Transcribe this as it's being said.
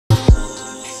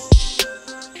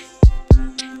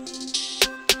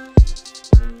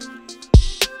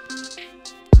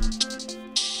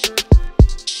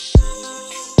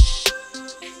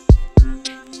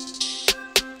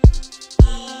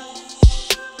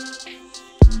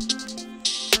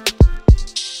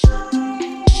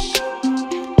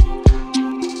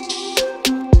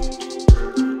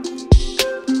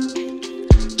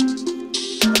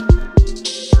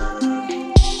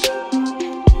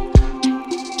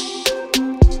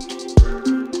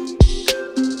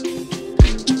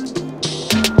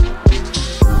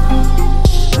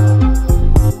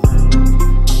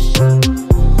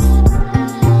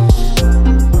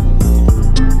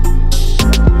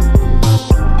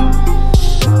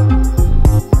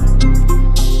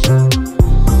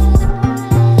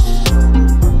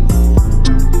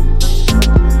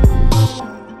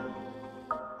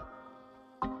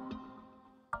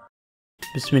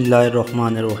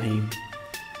Bismillahirrahmanirrahim.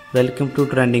 Welcome to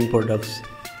Trending Products.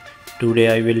 Today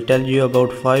I will tell you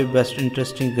about 5 best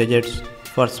interesting gadgets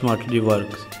for smartly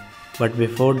works. But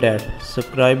before that,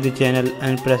 subscribe the channel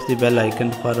and press the bell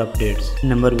icon for updates.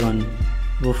 Number 1.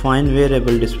 Vufine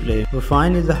Wearable Display.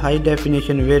 Vufine is a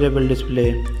high-definition wearable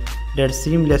display that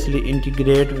seamlessly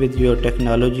integrates with your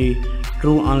technology,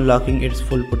 through unlocking its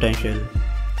full potential.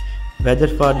 Whether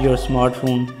for your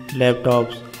smartphone,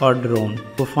 laptops, or drone,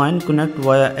 Vufine connect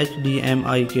via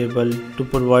HDMI cable to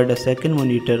provide a second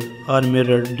monitor or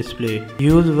mirrored display.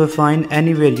 Use Vufine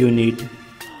anywhere you need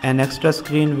an extra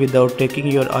screen without taking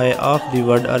your eye off the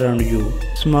world around you.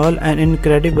 Small and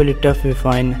incredibly tough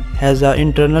Vufine has an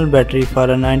internal battery for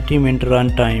a 90-minute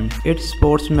runtime. It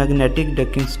supports magnetic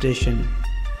docking station.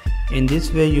 In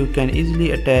this way you can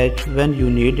easily attach when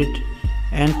you need it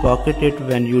and pocket it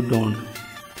when you don't.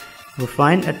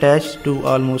 Vufine attaches to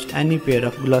almost any pair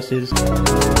of glasses.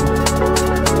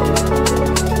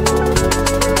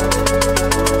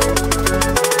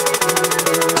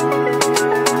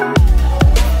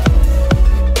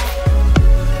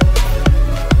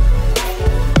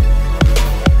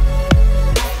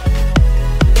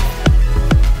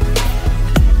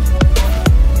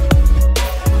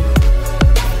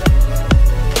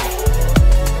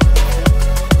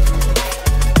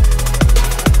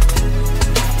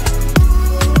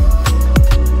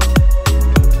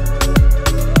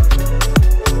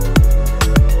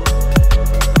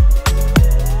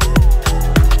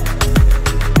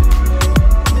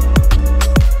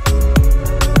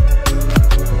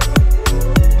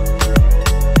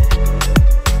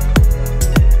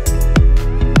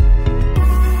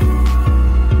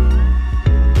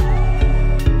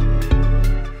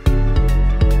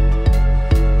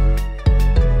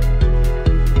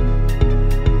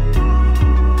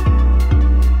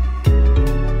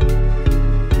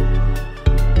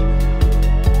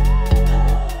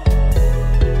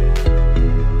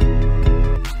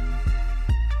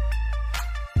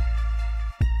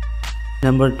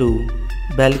 Number 2.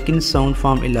 Belkin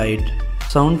SoundForm lite.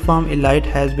 SoundForm lite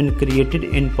has been created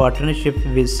in partnership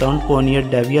with sound pioneer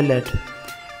Wearable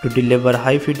to deliver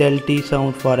high-fidelity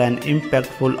sound for an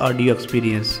impactful audio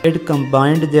experience. It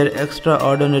combined their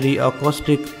extraordinary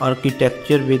acoustic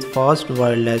architecture with fast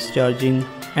wireless charging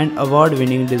and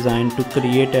award-winning design to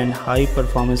create an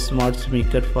high-performance smart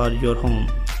speaker for your home.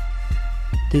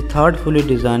 The thoughtfully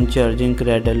designed charging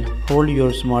cradle holds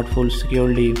your smartphone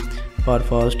securely for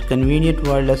fast, convenient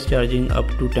wireless charging up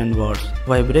to 10 watts.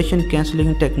 Vibration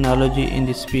cancelling technology in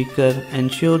the speaker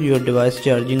ensures your device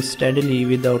charging steadily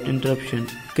without interruption.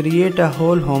 Create a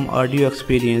whole home audio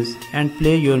experience and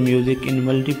play your music in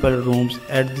multiple rooms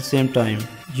at the same time.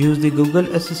 Use the Google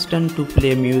Assistant to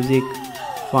play music,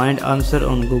 find answer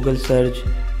on Google search,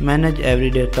 manage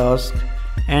everyday tasks,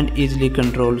 and easily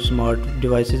control smart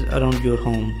devices around your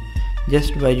home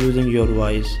just by using your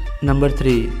voice. Number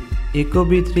 3.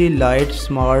 Ecobee 3 Lite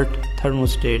Smart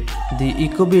Thermostat. The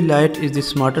Ecobee Lite is the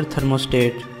smarter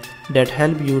thermostat that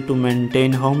helps you to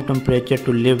maintain home temperature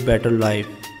to live better life.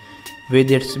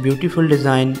 With its beautiful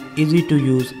design, easy to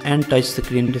use and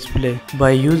touchscreen display.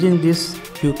 By using this,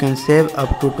 you can save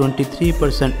up to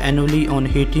 23% annually on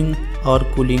heating or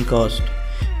cooling cost.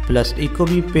 Plus,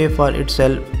 Ecobee pays for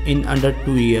itself in under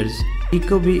 2 years.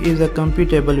 Ecobee is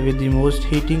compatible with the most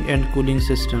heating and cooling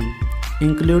system,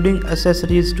 including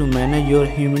accessories to manage your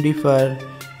humidifier,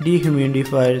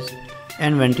 dehumidifiers,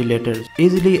 and ventilators.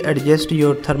 Easily adjust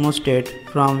your thermostat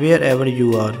from wherever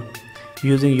you are,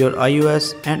 using your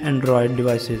iOS and Android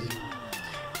devices.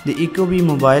 The Ecobee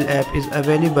mobile app is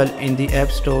available in the App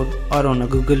Store or on a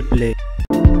Google Play.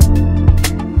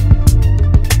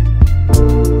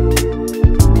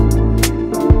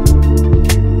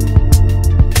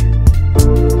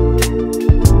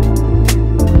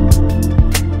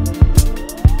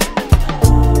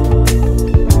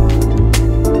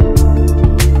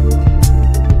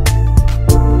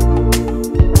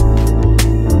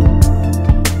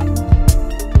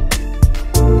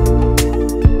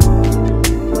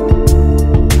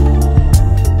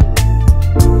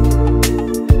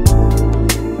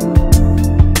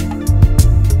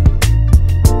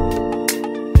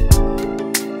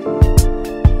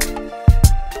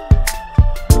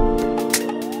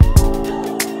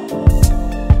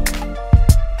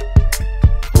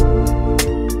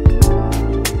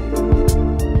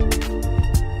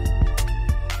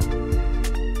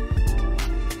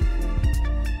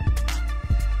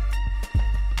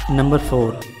 Number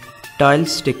 4. Tile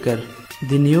Sticker.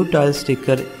 The new Tile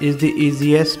Sticker is the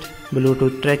easiest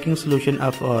Bluetooth tracking solution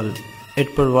of all.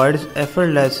 It provides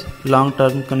effortless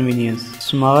long-term convenience,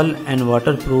 small and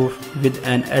waterproof with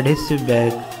an adhesive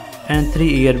bag and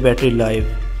 3-year battery life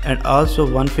and also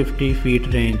 150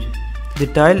 feet range. The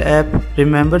Tile app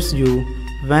remembers you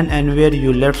when and where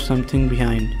you left something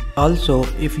behind. Also,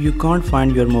 if you can't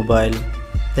find your mobile,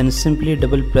 then simply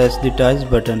double press the Tiles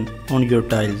button on your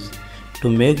tiles to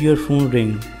make your phone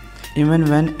ring even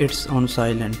when it's on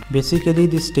silent. Basically,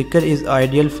 this sticker is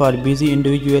ideal for busy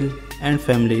individuals and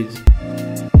families.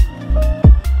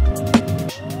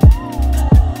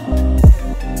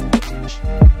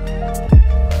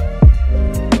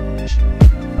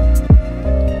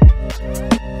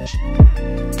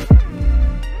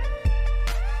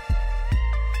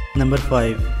 Number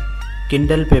 5.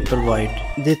 Kindle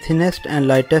Paperwhite. The thinnest and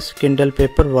lightest Kindle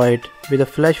Paperwhite with a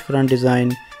flush front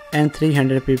design and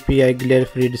 300 ppi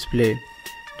glare-free display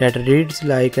that reads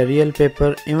like a real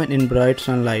paper even in bright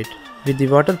sunlight. With the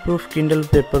waterproof Kindle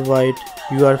Paperwhite,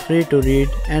 you are free to read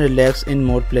and relax in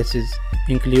more places,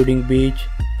 including beach,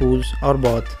 pools or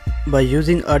bath. By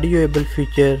using audio-able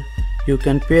feature, you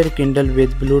can pair Kindle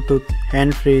with Bluetooth,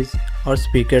 hand-free or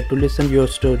speaker to listen your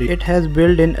story. It has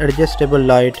built-in adjustable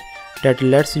light that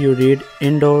lets you read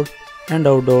indoor and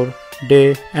outdoor,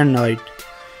 day and night.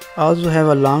 Also have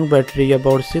a long battery,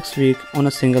 about 6 weeks on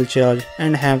a single charge,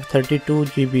 and have 32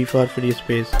 GB for free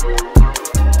space.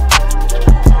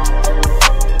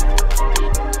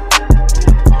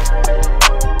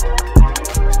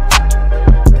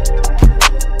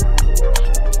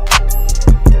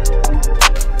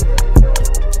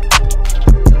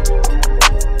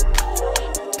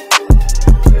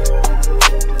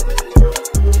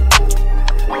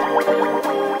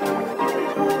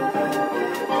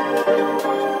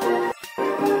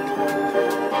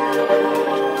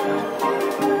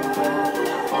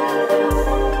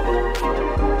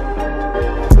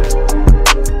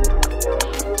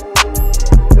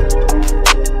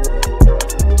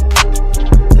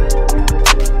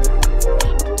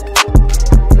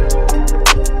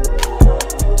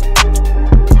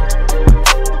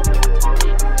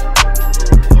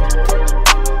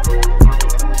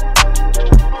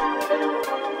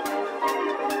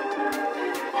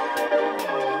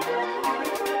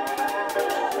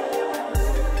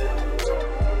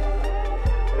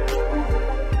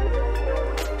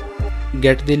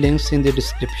 Get the links in the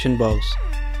description box.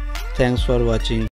 Thanks for watching.